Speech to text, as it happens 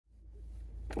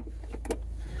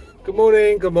Good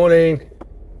morning, good morning.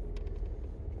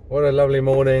 What a lovely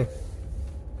morning.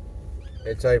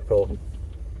 It's April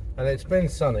and it's been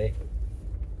sunny,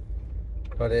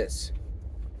 but it's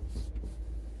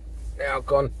now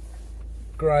gone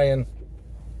grey and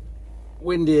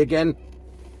windy again,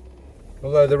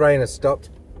 although the rain has stopped.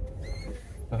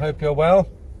 I hope you're well.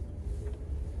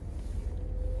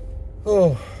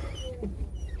 Oh,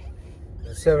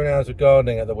 7 hours of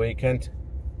gardening at the weekend.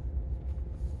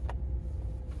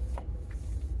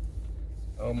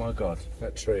 Oh my God,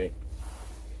 that tree,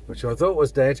 which I thought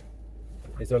was dead,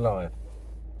 is alive.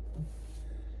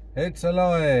 It's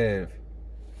alive.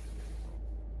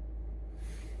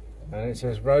 And it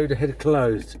says road ahead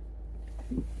closed,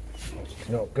 which is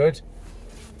not good.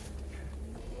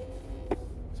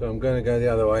 So I'm going to go the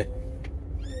other way.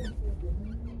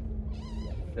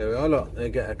 There we are, look, they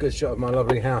get a good shot of my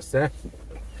lovely house there.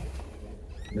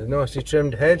 There's a nicely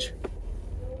trimmed hedge,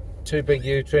 2 big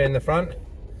yew tree in the front.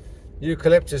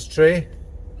 Eucalyptus tree,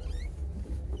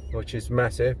 which is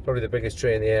massive, probably the biggest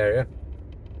tree in the area.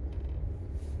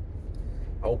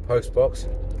 Old post box.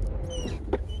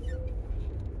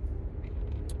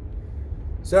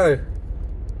 So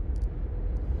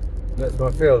that's my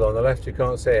field on the left. You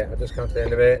can't see it. I just come to the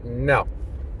end of it now.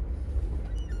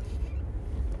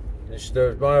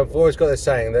 I've always got this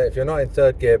saying that if you're not in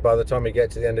 3rd gear by the time you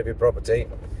get to the end of your property,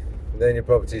 then your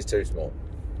property is too small.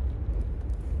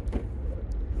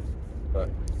 But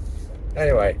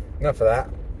anyway, enough of that.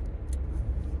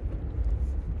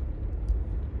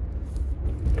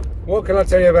 What can I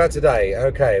tell you about today?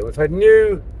 Okay, we've had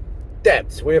new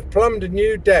depths. We have plumbed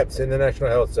new depths in the National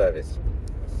Health Service.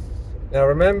 Now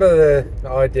remember, the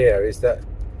idea is that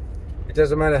it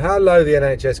doesn't matter how low the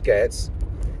NHS gets,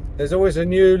 there's always a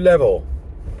new level.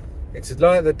 It's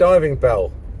like the diving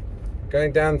bell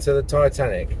going down to the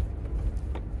Titanic.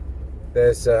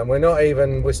 There's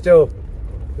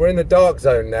we're in the dark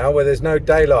zone now where there's no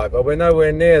daylight, but we're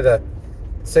nowhere near the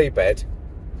seabed.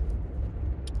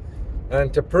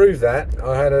 And to prove that,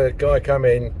 I had a guy come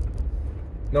in,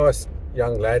 nice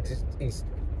young lad. He's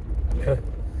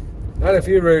had a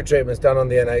few root treatments done on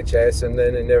the NHS and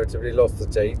then inevitably lost the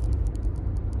teeth.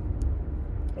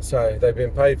 So they've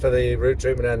been paid for the root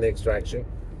treatment and the extraction.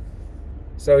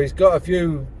 So he's got a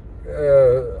few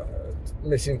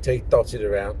missing teeth dotted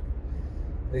around.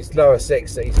 These lower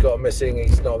 6 that he's got missing,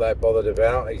 he's not that bothered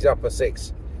about. His upper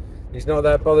 6, he's not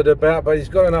that bothered about, but he's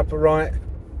got an upper right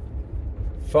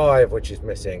 5 which is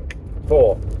missing.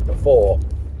 4,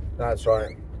 that's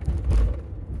right.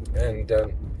 And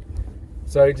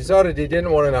so he decided he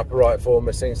didn't want an upper right 4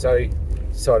 missing, so he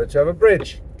decided to have a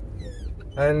bridge.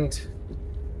 And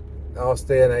asked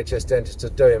the NHS dentist to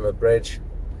do him a bridge.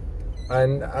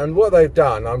 And what they've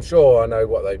done, I'm sure I know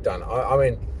what they've done. I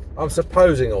mean, I'm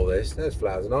supposing all this. Those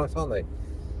flowers are nice, aren't they?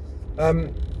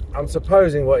 I'm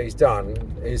supposing what he's done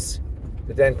is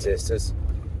the dentist has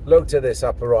looked at this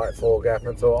upper right 4 gap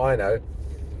and thought, I know,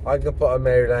 I can put a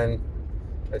Maryland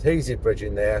adhesive bridge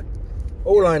in there.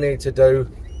 All I need to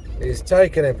do is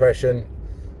take an impression,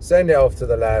 send it off to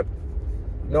the lab,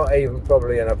 not even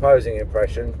probably an opposing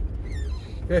impression,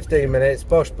 15 minutes,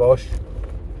 bosh bosh,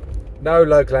 no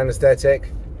local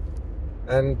anaesthetic,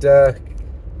 and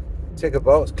tick a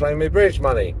box, claim me bridge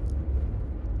money.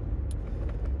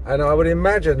 And I would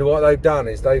imagine what they've done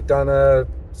is they've done a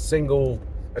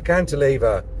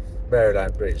cantilever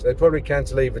Maryland bridge. They probably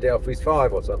cantilevered it off his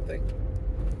 5 or something,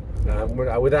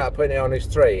 without putting it on his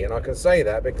 3. And I can say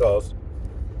that because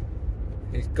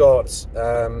he's got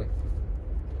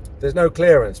there's no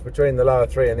clearance between the lower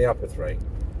 3 and the upper 3.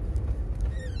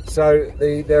 So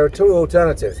there are 2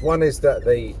 alternatives. One is that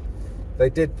they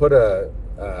did put a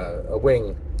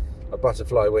wing, a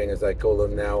butterfly wing as they call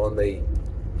them now, on the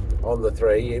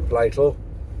 3 platel,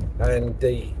 and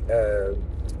the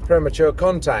premature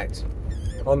contact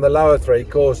on the lower 3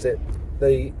 caused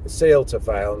the seal to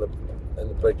fail and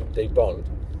the bridge debond.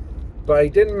 But he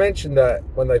didn't mention that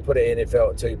when they put it in it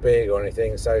felt too big or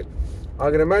anything, so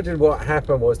I can imagine what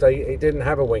happened was it didn't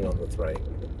have a wing on the 3.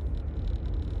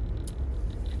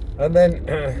 And then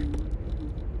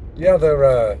the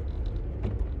other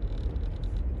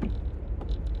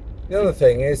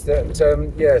thing is that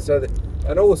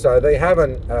and also they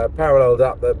haven't paralleled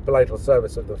up the palatal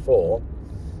surface of the 4.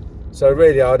 So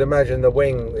really, I'd imagine the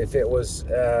wing, if it was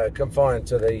confined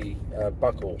to the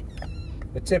buccal,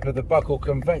 the tip of the buccal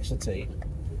convexity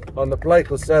on the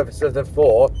palatal surface of the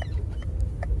 4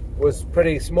 was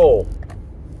pretty small,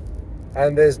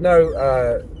 and there's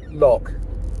no lock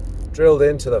drilled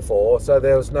into the 4, so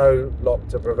there was no lock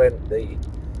to prevent the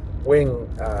wing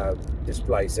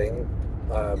displacing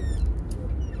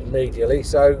immediately.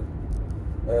 So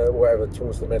whatever,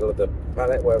 towards the middle of the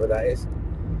pallet, wherever that is.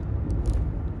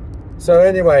 So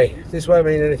anyway, this won't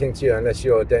mean anything to you unless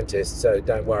you're a dentist, so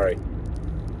don't worry.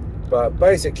 But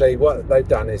basically what they've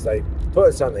done is they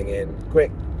put something in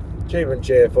quick, cheap and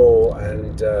cheerful,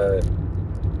 and to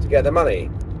get the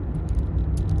money.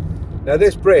 Now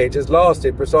this bridge has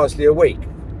lasted precisely a week.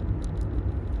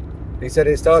 He said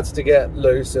it started to get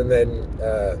loose, and then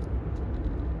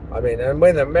and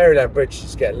when the Maryland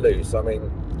bridges get loose, I mean,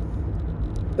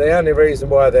 the only reason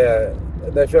why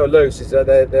they feel loose is that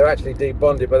they're actually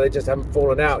debonded, but they just haven't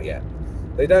fallen out yet.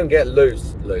 They don't get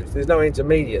loose. There's no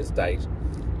intermediate stage.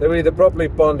 They're either properly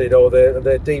bonded or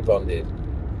they're debonded.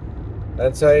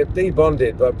 And so it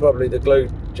debonded, but probably the glue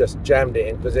just jammed it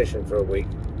in position for a week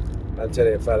until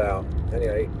it fell out.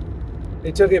 Anyway,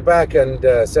 he took it back and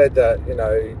said that, you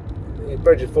know, the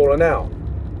bridge had fallen out.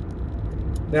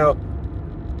 Now,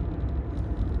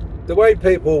 the way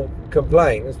people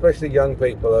complain, especially young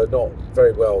people, are not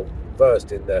very well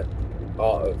versed in the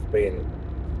art of being,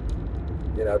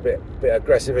 you know, a bit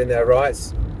aggressive in their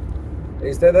rights,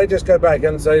 is that they just go back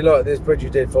and say, look, this bridge you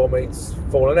did for me, it's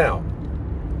fallen out.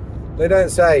 They don't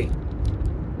say,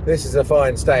 this is a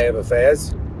fine state of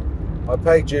affairs, I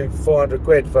paid you 400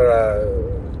 quid for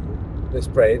this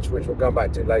bridge, which we'll come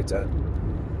back to later,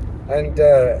 and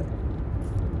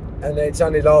it's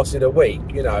only lasted a week,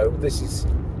 you know, this is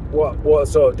what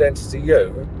sort of dentist are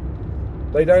you?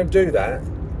 They don't do that.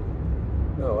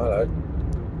 Oh, hello.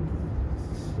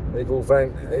 Evil,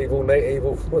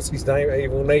 what's his name?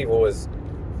 Evil Neville has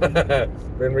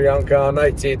been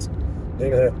reincarnated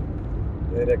in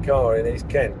a car in East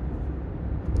Kent.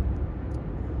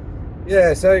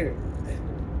 Yeah, so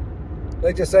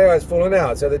they just say, oh, it's fallen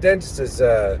out. So the dentist has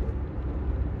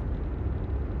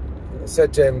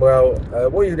said to him, well,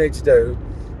 what you need to do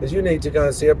is you need to go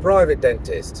and see a private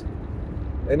dentist.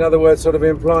 In other words, sort of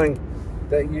implying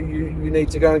that you need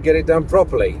to go and get it done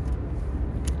properly.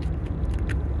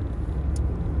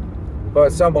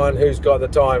 But someone who's got the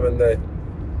time and the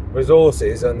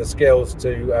resources and the skills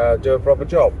to do a proper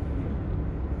job.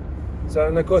 So,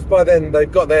 and of course by then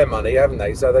they've got their money, haven't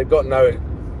they? So they've got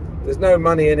there's no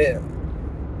money in it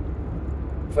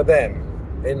for them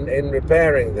in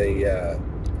repairing the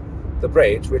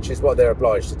bridge, which is what they're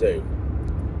obliged to do.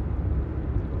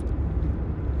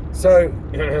 So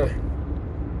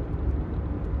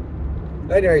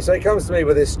anyway, so he comes to me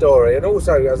with this story, and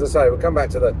also, as I say, we'll come back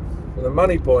to from the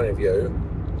money point of view.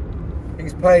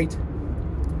 He's paid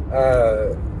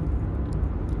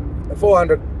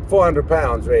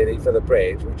 £400 really for the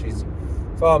bridge, which is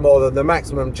far more than the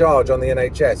maximum charge on the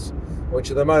NHS,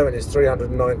 which at the moment is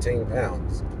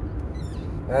 £319.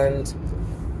 And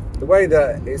the way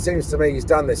that it seems to me he's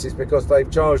done this is because they've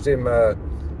charged him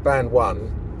band 1,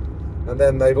 and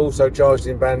then they've also charged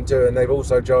him band 2, and they've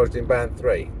also charged him band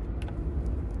 3.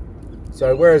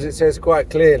 So whereas it says quite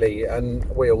clearly, and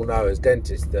we all know as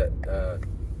dentists, that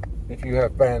if you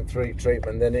have band 3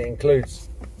 treatment, then it includes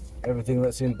everything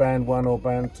that's in band 1 or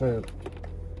band 2.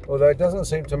 Although it doesn't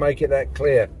seem to make it that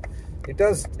clear. It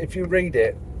does, if you read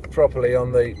it properly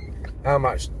on the how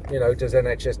much, you know, does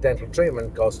NHS dental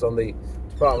treatment cost on the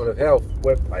Department of Health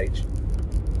webpage.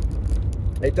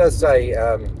 It does say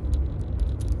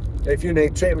if you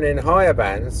need treatment in higher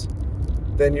bands,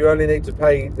 then you only need to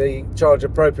pay the charge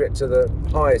appropriate to the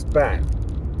highest band.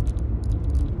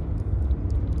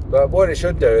 But what it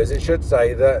should do is it should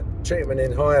say that treatment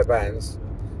in higher bands,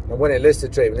 and when it lists the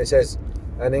treatment, it says,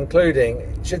 and including,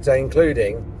 it should say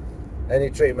including any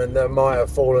treatment that might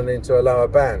have fallen into a lower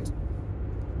band.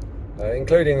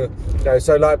 Including, you know,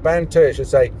 so like band 2, it should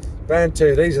say, band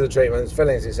 2, these are the treatments,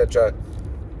 fillings, etc.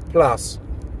 Plus,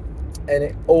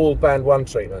 all band 1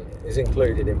 treatment is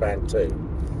included in band 2.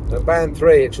 And band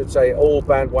 3, it should say all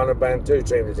band 1 and band 2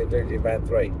 treatment is included in band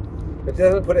 3. But it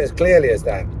doesn't put it as clearly as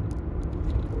that.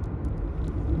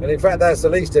 And in fact, that's the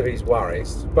least of his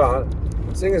worries. But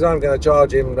seeing as I'm going to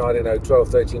charge him, I don't know,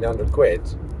 1,200–1,300 quid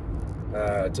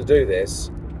to do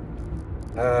this,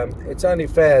 it's only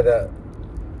fair that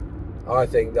I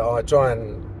think that I try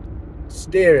and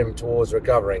steer him towards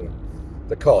recovering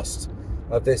the cost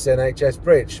of this NHS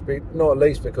bridge, not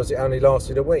least because it only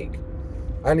lasted a week.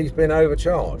 And he's been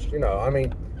overcharged, you know. I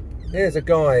mean, here's a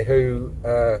guy who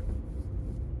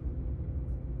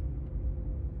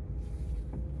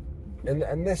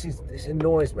and this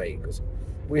annoys me, because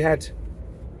we had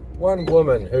one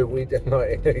woman who we did not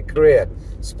in a career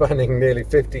spanning nearly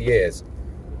 50 years.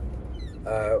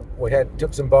 We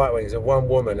took some bite wings of one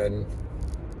woman and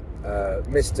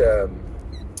missed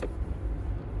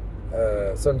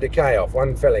some decay off,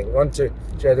 one filling,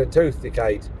 she had a tooth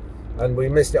decayed, and we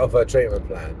missed it off her treatment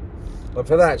plan. And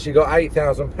for that, she got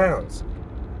 £8,000.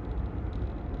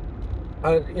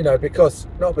 And you know, because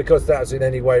not because that's in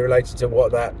any way related to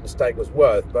what that mistake was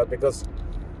worth, but because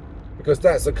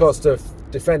that's the cost of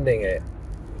defending it.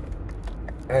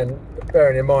 And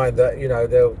bearing in mind that, you know,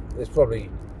 there's probably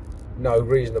no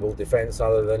reasonable defence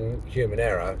other than human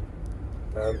error.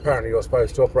 Apparently you're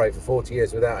supposed to operate for 40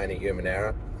 years without any human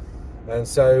error. And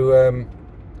so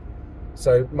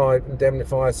so my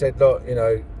indemnifier said, look, you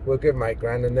know, we'll give them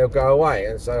 £8 and they'll go away.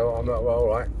 And so I'm like, well, all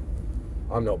right,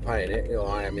 I'm not paying it. You know,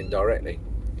 I am indirectly.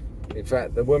 In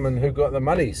fact, the woman who got the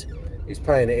monies is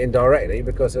paying it indirectly,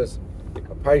 because as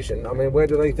a patient, I mean, where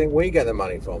do they think we get the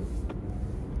money from?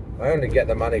 I only get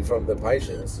the money from the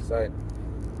patients,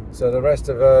 so the rest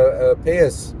of her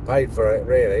peers paid for it,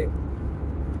 really.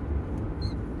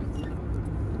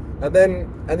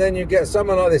 And then you get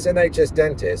someone like this NHS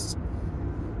dentist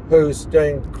who's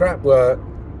doing crap work,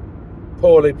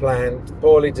 poorly planned,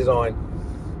 poorly designed,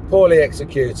 poorly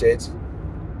executed,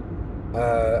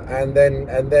 and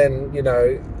then you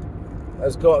know,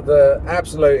 has got the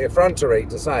absolute effrontery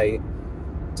to say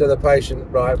to the patient,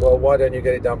 right, well, why don't you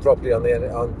get it done properly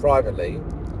on privately?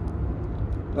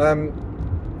 And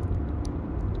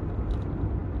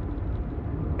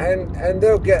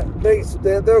they'll get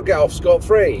off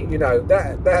scot-free, you know,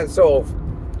 that sort of,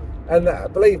 and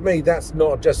that, believe me, that's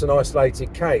not just an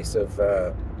isolated case of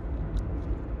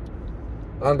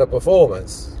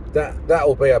underperformance. That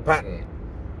will be a pattern.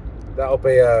 That'll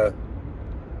be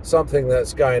something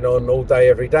that's going on all day,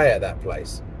 every day at that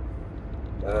place.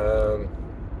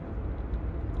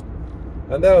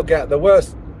 And they'll get, the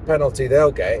worst penalty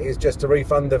they'll get is just to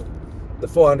refund the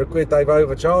 400 quid they've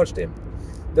overcharged him.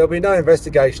 There'll be no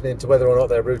investigation into whether or not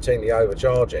they're routinely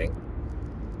overcharging.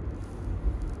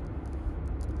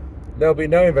 There'll be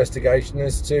no investigation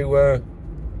as to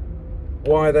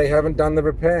why they haven't done the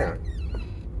repair.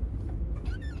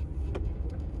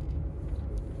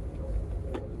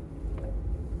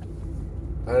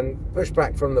 And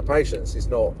pushback from the patients is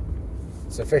not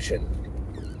sufficient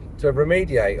to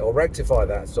remediate or rectify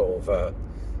that sort of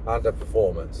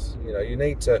underperformance. You know, you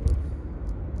need to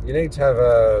have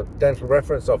a dental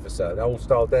reference officer, an old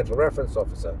style dental reference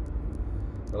officer.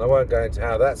 And I won't go into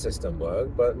how that system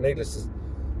worked, but needless to,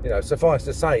 you know, suffice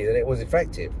to say that it was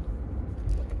effective.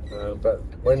 But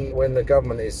when the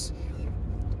government is,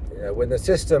 you know, when the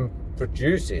system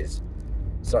produces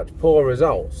such poor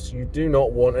results, you do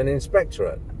not want an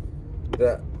inspectorate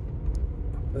that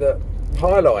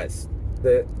highlights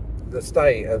the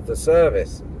state of the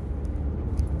service.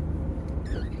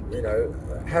 You know,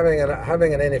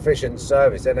 having an inefficient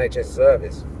service, NHS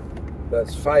service,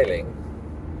 that's failing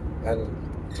and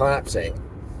collapsing,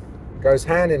 goes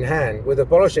hand in hand with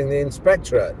abolishing the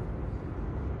inspectorate,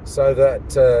 so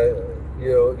that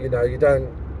you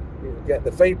don't get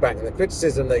the feedback and the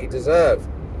criticism that you deserve.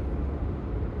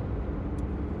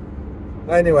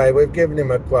 Anyway, we've given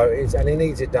him a quote, and he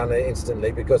needs it done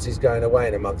instantly because he's going away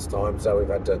in a month's time, so we've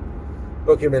had to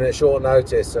book him in at short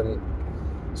notice. And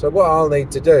so what I'll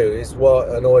need to do is what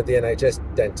annoyed the NHS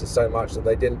dentists so much that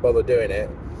they didn't bother doing it,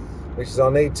 which is I'll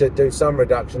need to do some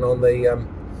reduction on the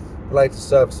latest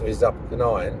surface of his upper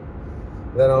canine.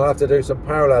 Then I'll have to do some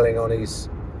paralleling on his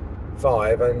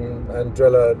 5 and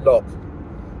drill a lock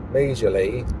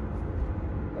mesially.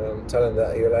 Tell him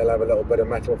that he'll have a little bit of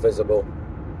metal visible.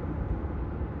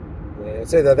 Yeah,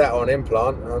 it's either that or an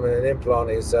implant. I mean, an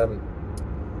implant is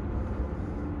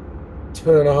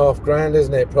 £2,500,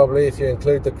 isn't it? Probably, if you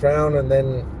include the crown, and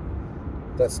then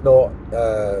that's not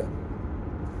going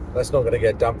to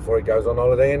get done before he goes on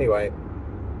holiday anyway.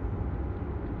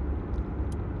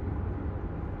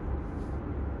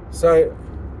 So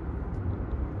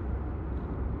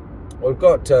we've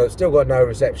got still got no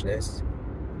receptionist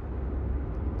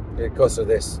because of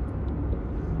this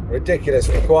ridiculous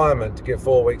requirement to give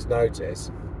 4 weeks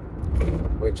notice,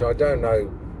 which I don't know.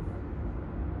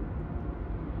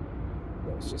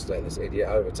 Let's just let this idiot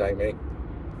overtake me.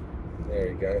 There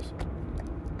he goes.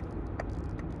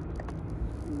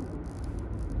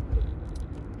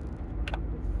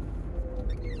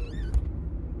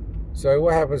 So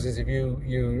what happens is, if you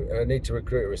need to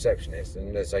recruit a receptionist,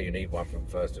 and let's say you need one from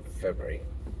 1st of February,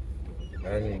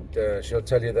 and she'll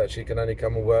tell you that she can only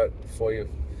come and work for you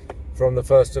from the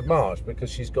 1st of March because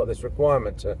she's got this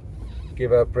requirement to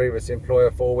give her previous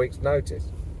employer 4 weeks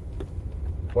notice.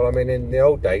 Well, I mean, in the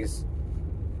old days,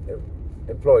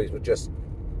 employees would just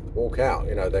walk out,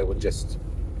 you know, they would just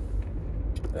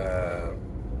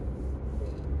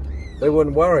they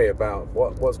wouldn't worry about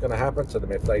what's going to happen to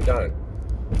them if they don't.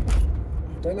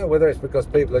 I don't know whether it's because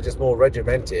people are just more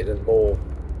regimented and more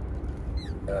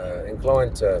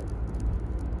inclined to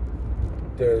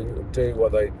do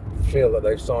what they feel that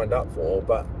they've signed up for,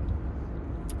 but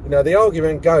You know, the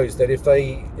argument goes that if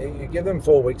you give them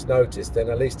 4 weeks notice, then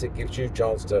at least it gives you a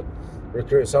chance to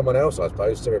recruit someone else, I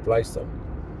suppose, to replace them.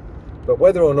 But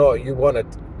whether or not you want a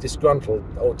disgruntled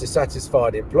or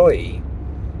dissatisfied employee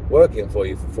working for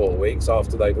you for 4 weeks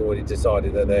after they've already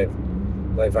decided that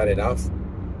they've had enough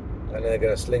and they're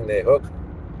going to sling their hook,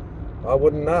 I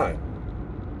wouldn't know.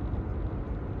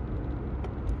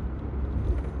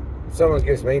 If someone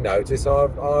gives me notice,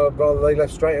 I'd rather they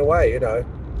left straight away, you know.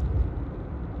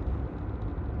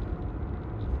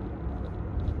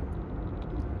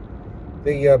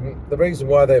 The reason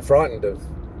why they're frightened of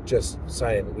just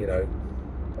saying, you know,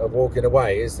 of walking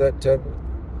away is that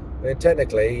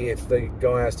technically, if the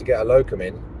guy has to get a locum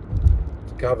in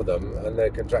to cover them and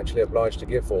they're contractually obliged to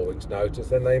give 4 weeks notice,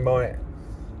 then they might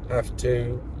have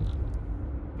to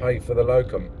pay for the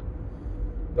locum.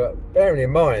 But bearing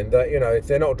in mind that, you know, if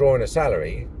they're not drawing a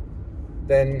salary,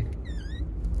 then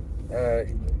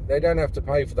they don't have to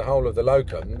pay for the whole of the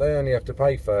locum. They only have to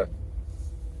pay for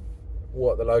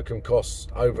what the locum costs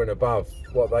over and above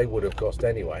what they would have cost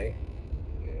anyway.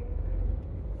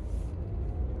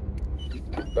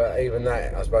 But even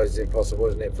that, I suppose, is impossible,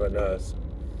 isn't it, for a nurse?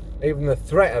 Even the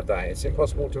threat of that, it's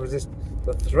impossible to resist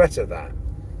the threat of that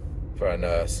for a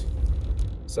nurse.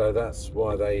 So that's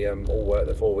why they all work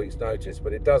the 4 weeks notice.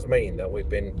 But it does mean that we've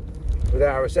been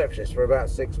without a receptionist for about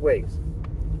 6 weeks,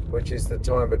 which is the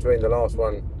time between the last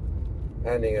one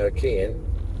handing her key in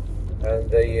and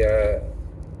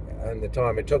the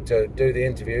time it took to do the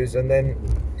interviews and then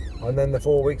the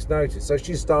 4 weeks notice. So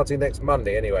she's starting next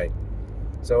Monday anyway.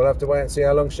 So we'll have to wait and see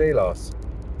how long she lasts.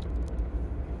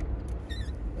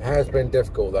 It has been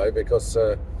difficult though, because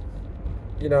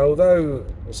you know, although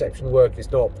reception work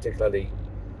is not particularly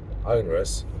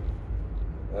onerous,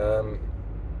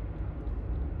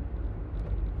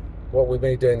 what with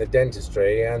me doing the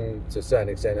dentistry and to a certain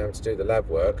extent having to do the lab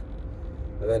work,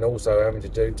 and then also having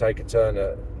to take a turn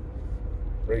at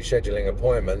rescheduling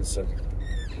appointments and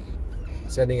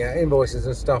sending out invoices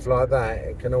and stuff like that,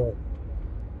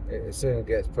 it soon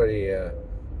gets pretty,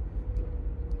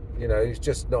 you know, it's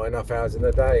just not enough hours in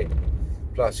the day.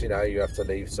 Plus, you know, you have to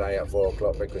leave, say, at 4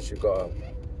 o'clock because you've got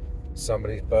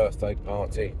somebody's birthday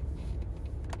party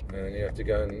and you have to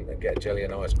go and get jelly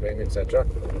and ice cream, etc.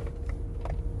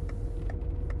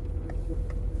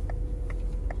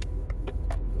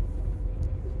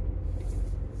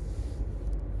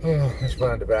 This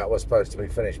roundabout was supposed to be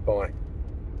finished by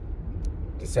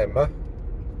December.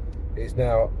 It's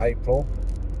now April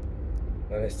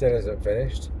and it still isn't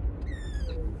finished.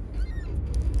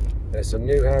 There's some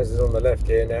new houses on the left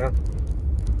here now,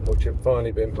 which have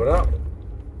finally been put up.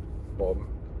 Well,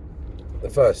 the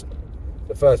first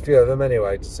few of them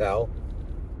anyway to sell.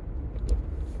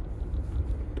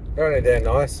 Apparently they're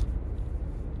nice.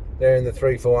 They're in the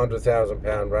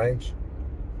 £300,000–400,000 range.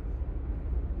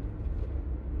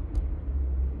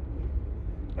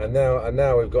 And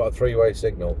now we've got a three-way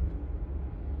signal.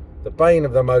 The bane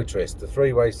of the motorist, the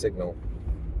three-way signal.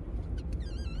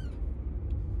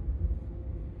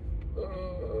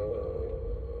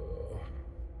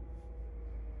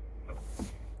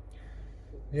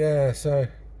 Yeah, so,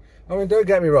 I mean, don't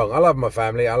get me wrong, I love my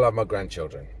family, I love my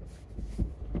grandchildren.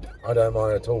 I don't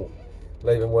mind at all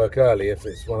leaving work early if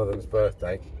it's one of them's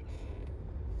birthday.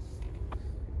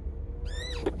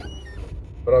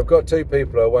 But I've got 2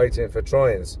 people who are waiting for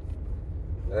try-ins,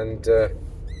 and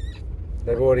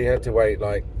they've already had to wait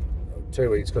like 2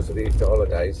 weeks because of the Easter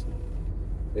holidays.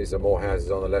 These are more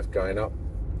houses on the left going up.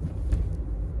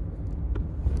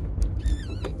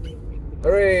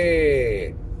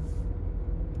 Hooray!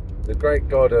 The great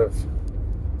God of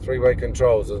three-way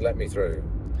controls has let me through.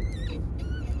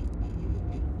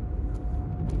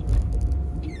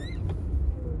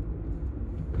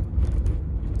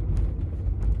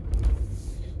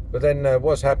 But then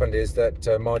what's happened is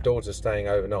that my daughter's staying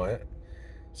overnight,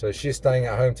 so she's staying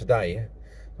at home today,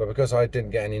 but because I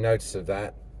didn't get any notice of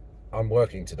that, I'm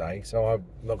working today, so I'm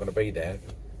not going to be there.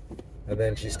 And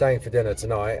then she's staying for dinner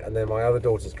tonight, and then my other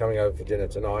daughter's coming over for dinner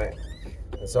tonight,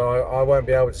 and so I won't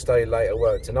be able to stay late at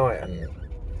work tonight and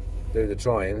do the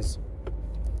try-ins.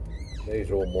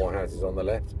 These are all more houses on the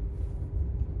left.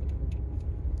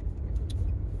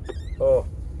 Oh,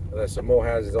 and there's some more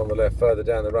houses on the left further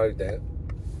down the road there.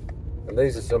 And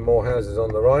these are some more houses on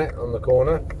the right, on the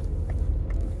corner.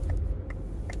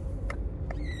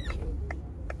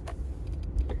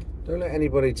 Don't let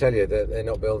anybody tell you that they're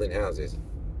not building houses.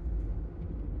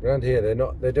 Around here,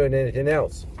 they're doing anything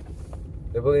else.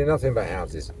 They're building nothing but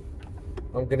houses.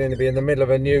 I'm going to be in the middle of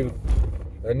a new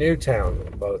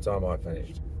town by the time I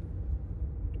finished.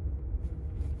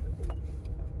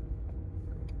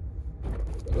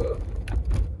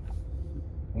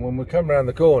 And when we come around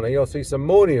the corner, you'll see some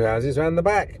more new houses around the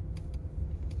back.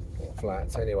 Or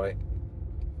flats, anyway.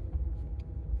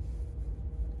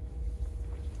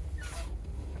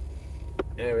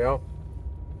 There we are.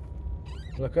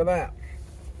 Look at that.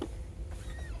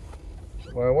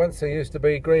 Well, once there used to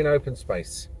be green open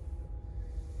space,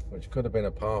 which could have been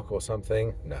a park or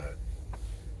something. No.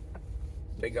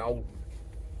 Big old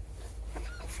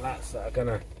flats that are going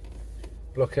to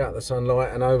block out the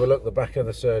sunlight and overlook the back of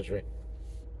the surgery.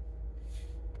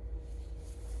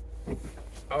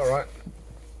 Alright,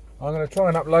 I'm going to try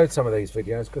and upload some of these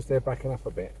videos because they're backing up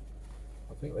a bit.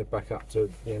 I think they're back up to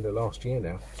the end of last year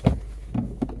now. So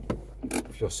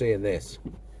if you're seeing this,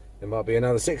 there might be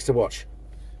another 6 to watch.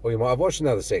 Or you might have watched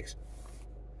another 6.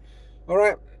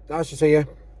 Alright, nice to see you.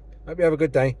 Hope you have a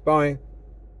good day. Bye.